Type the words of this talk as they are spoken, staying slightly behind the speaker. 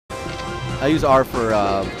I use R for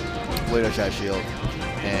Widow Shot Shield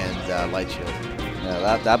and Light Shield.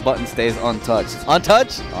 Yeah, that button stays untouched.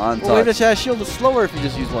 Untouched? Untouched. Well, Widow Shot Shield is slower if you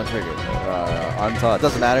just use one trigger. Untouched.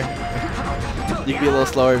 Doesn't matter. You can be a little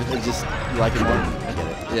slower if it's just you like it more. I get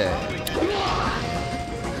it. Yeah.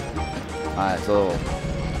 Alright, so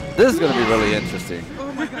this is going to be really interesting.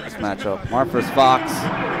 This matchup. Marth vs. Fox.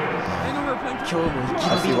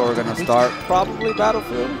 Let's see where we're going to start. Probably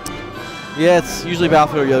Battlefield. Yeah, it's usually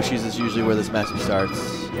Battlefield or Yoshi's is usually where this matchup starts.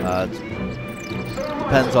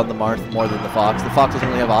 Depends on the Marth more than the Fox. The Fox doesn't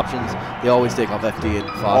really have options. They always take off FD and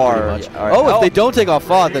FOD pretty much. Yeah, if they don't take off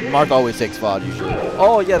FOD, then Marth always takes FOD usually.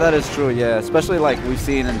 Oh, yeah, that is true, yeah. Especially like we've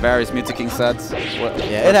seen in various Music King sets.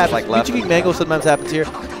 Yeah, it happens. Like Music King Mango sometimes happens here.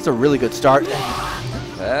 It's a really good start.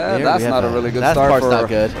 That's not a really good start for part's not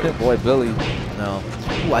good. Boy Billy. No.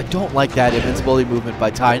 Ooh, I don't like that invincibility movement by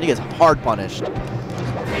Ty, and he gets hard punished.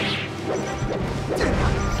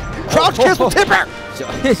 Crouch cancel tipper!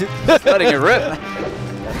 Just letting it rip.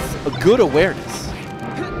 That's a good awareness. Ooh,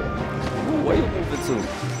 what are you moving to?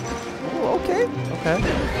 Ooh, okay.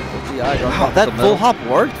 Wow, that full hop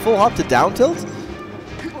worked? Full hop to down tilt?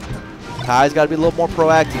 Ty's got to be a little more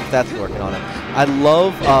proactive if that's working on him. I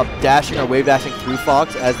love dashing or wave dashing through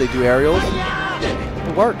Fox as they do aerials.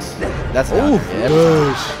 It works. That's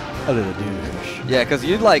Yeah, because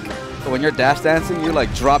you like, when you're dash dancing, you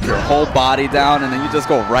like drop your whole body down and then you just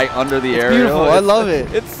go right under the aerial. Beautiful. I love it.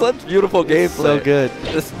 It's such beautiful gameplay. So good.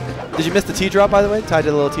 Did you miss the T-drop, by the way? Ty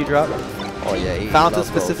did a little T-drop. Oh, yeah.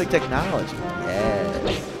 Fountain-specific technology.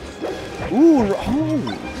 Yes. Ooh.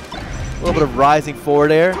 A little bit of rising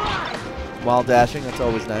forward air while dashing. That's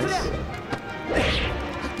always nice.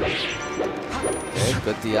 Okay,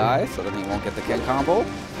 good DI, so then he won't get the Ken combo.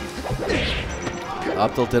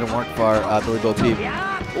 Up tilt didn't work for billybopeep.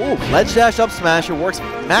 Ooh, ledge dash up smasher works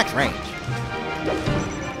max range.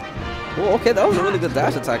 Oh, okay, that was a really good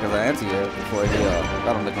dash attack as an anti-air before he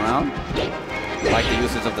got on the ground. Like the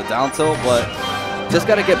usage of the down tilt, but just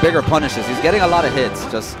got to get bigger punishes. He's getting a lot of hits,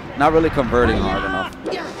 just not really converting hard enough.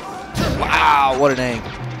 Wow, what an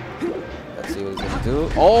angle. Let's see what he's going to do.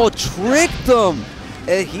 Oh, tricked him!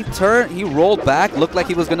 He rolled back, looked like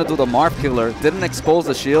he was going to do the Marth killer, didn't expose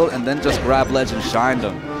the shield, and then just grabbed ledge and shined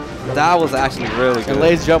him. That was actually really good.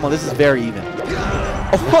 Ladies and gentlemen, this is very even.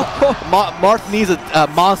 Marth needs a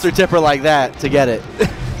monster tipper like that to get it.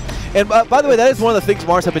 And by the way, that is one of the things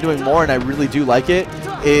Marth have been doing more, and I really do like it,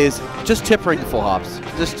 is just tippering the full hops.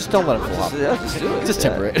 Just don't let him full hop. Just do it. Just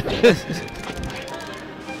tipper it.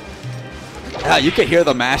 Yeah, you can hear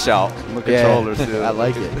the mash out on the controllers, too. I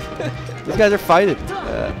like it. These guys are fighting.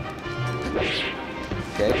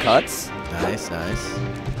 Okay, cuts. Nice.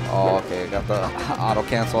 Oh, okay, got the auto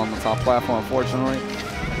cancel on the top platform, unfortunately.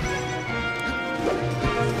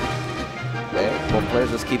 Okay, both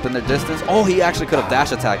players just keeping their distance. Oh, he actually could have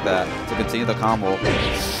dash attacked that to continue the combo.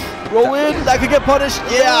 Roll in, that could get punished.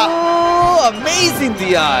 Yeah. Oh, amazing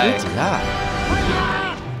DI. Good DI.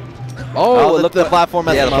 Oh, look, the platform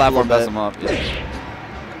messed him up. Yeah, the platform messed him up. Yeah.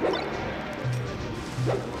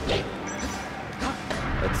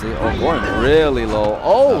 Let's see. Oh, going really low.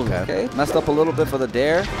 Oh, okay. Messed up a little bit for the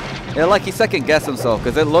dare. Yeah, like he second guessed himself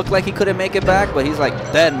because it looked like he couldn't make it back, but he's like,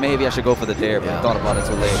 then maybe I should go for the dare, but he thought about it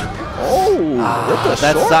too late. Oh,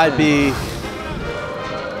 that side B.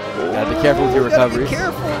 Gotta be careful with your recoveries. Be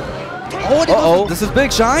careful. Oh, this is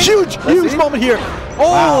big shine. Huge moment here.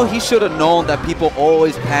 Oh, he should have known that people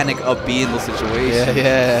always panic up B in the situation.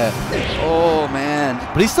 Yeah. Oh, man.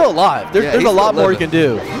 But he's still alive. There's a lot more he can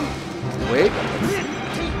do. Wait.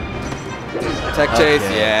 Tech chase.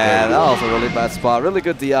 Yeah, that was a really bad spot. Really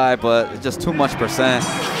good DI, but just too much percent.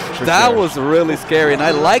 That was really scary, and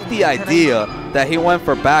I like the idea that he went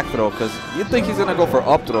for back throw because you think he's going to go for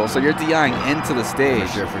up throw, so you're DIing into the stage.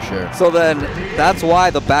 For sure. So then that's why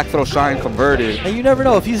the back throw shine converted. And you never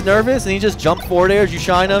know. If he's nervous and he just jumps forward airs, you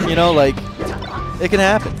shine him, you know, like, it can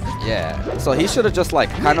happen. Yeah. So he should have just,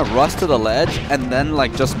 like, kind of rushed to the ledge and then,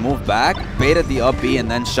 like, just moved back, baited the up B, and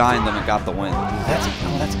then shined them and got the win.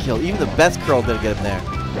 That's a kill. Even the best curl didn't get him there.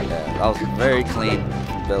 Yeah, that was very clean,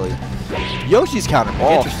 Billy. Yoshi's counter.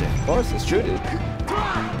 Interesting. Of course, it's true, dude.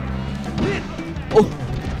 Oh.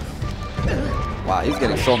 Wow, he's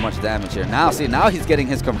getting so much damage here. Now, see, now he's getting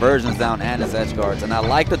his conversions down and his edge guards, and I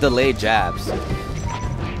like the delayed jabs.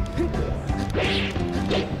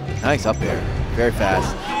 Nice up air. Very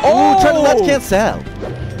fast. Oh, trying to ledge can't sell.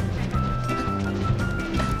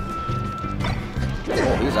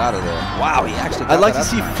 Oh, he's out of there. Wow, he actually got I'd like to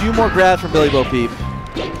see a few more grabs from billybopeep.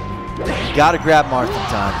 You gotta grab Marth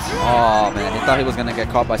sometimes. Oh, man, he thought he was going to get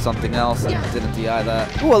caught by something else and didn't DI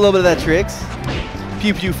that. Ooh, a little bit of that tricks.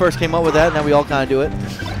 Pew Pew first came up with that, and then we all kind of do it.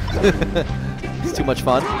 It's too much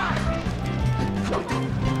fun.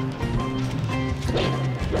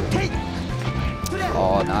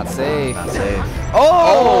 Oh, not safe. Not safe.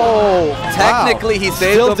 Oh! Technically, he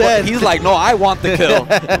saved him, but he's like, no, I want the kill.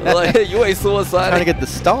 Like, you ain't suicide. Trying to get the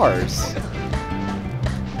stars.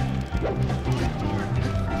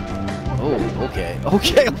 Oh, okay.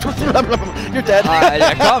 Okay. You're dead. All right,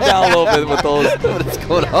 yeah, calm down a little bit with those. What is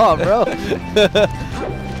going on, bro?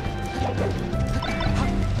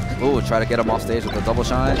 Ooh, try to get him off stage with a double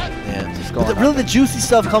shine. Yeah, just going. Really, the juicy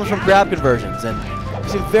stuff comes from grab conversions, and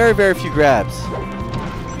we've seen very, very few grabs.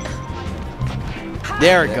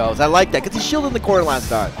 There it goes. I like that because he shielded in the corner last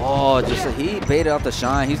time. Oh, just he baited out the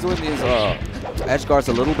shine. He's doing these edge guards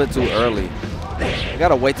a little bit too early. You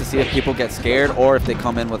gotta wait to see if people get scared or if they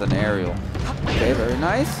come in with an aerial. Okay, very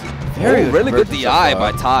nice. Really good DI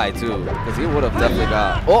by Ty too, because he would have definitely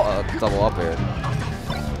got a double up air.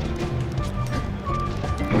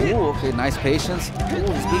 Ooh, okay, nice patience.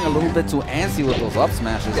 Ooh, he's being a little bit too antsy with those up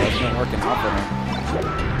smashes. That's been working out for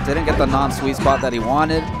him. Didn't get the non-sweet spot that he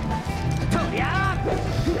wanted.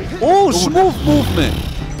 Oh, smooth movement.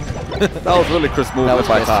 That was really crisp movement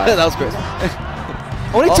by Ty. That was crisp.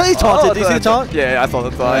 Oh, he taunted. Did you see the taunt? Yeah, I saw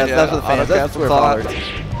the taunt. Yeah, that's what the fans. That's what followers.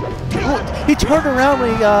 He turned around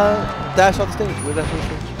when he dashed on the stage.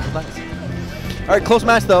 Nice. All right, close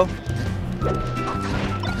match though.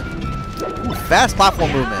 Ooh, fast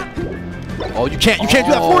platform movement. Oh, you can't do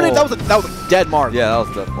that. Forward. That was a dead mark. Yeah, that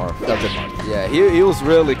was dead mark. That was dead mark. Yeah, he was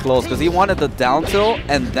really close because he wanted the down tilt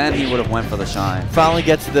and then he would have went for the shine. Finally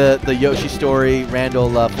gets the Yoshi story Randall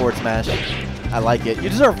forward smash. I like it. You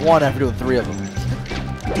deserve one after doing 3 of them.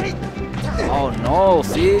 Oh no,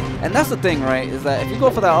 see? And that's the thing, right? Is that if you go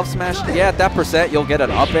for that up smash, yeah, at that percent you'll get an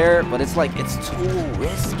up air, but it's like it's too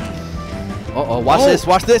risky. Watch this,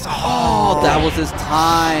 watch this. Oh, that was his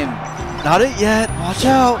time. Not it yet. Watch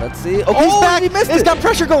out. Let's see. Oh, he's back. He missed it. He's got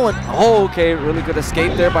pressure going. Oh, okay. Really good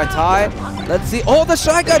escape there by Ty. Let's see. Oh, the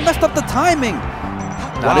Shy Guy messed up the timing.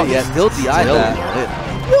 Not it yet. Still DI'd that.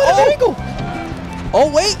 What an angle.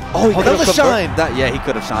 Oh, wait. Oh, that was a shine. Yeah, he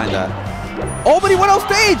could have shined that. Oh, but he went off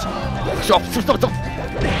stage.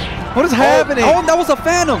 What is happening? Oh, that was a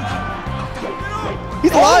Phantom.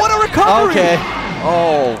 He's alive. What a recovery. Okay.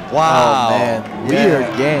 Oh, wow. Oh, man. Weird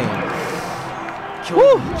game.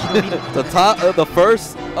 The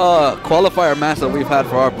first qualifier match that we've had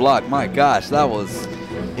for our block. My gosh, that was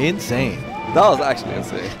insane. That was actually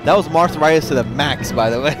insane. That was Marth to the max, by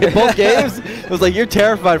the way. Both games, it was like you're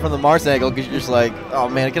terrified from the Marth angle because you're just like, oh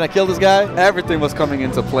man, can I kill this guy? Everything was coming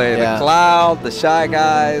into play. Yeah. The Cloud, the Shy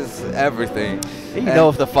Guys, everything. You know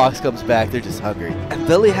if the Fox comes back, they're just hungry. And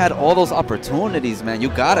Billy had all those opportunities, man. You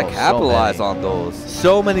gotta capitalize on those.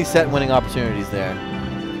 So many set-winning opportunities there.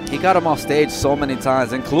 He got him off stage so many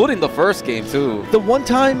times, including the first game too. The one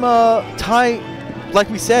time Ty, like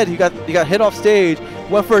we said, he got hit off stage,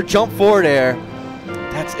 went for a jump forward air.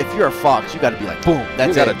 That's if you're a Fox, you got to be like, boom. That's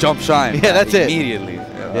you got to jump shine. Yeah, that's immediately.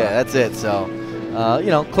 Yeah, that's it. So,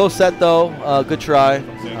 close set though. Good try.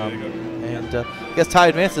 And I guess Ty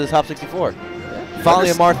advances to top 64. Yeah. Finally,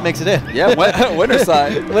 a Marth makes it in. Yeah, winner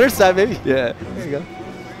side. Winner side, baby. Yeah. There you go.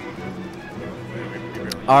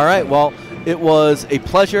 All right. Well, it was a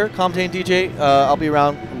pleasure commentating, DJ. I'll be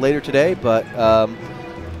around later today, but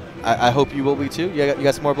I hope you will be too. You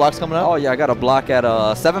got some more blocks coming up? Oh, yeah. I got a block at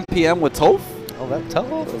 7 p.m. with Toph. Oh, that's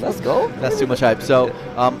Toph. Let's go. That's too much hype. So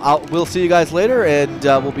we'll see you guys later, and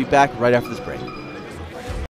we'll be back right after this break.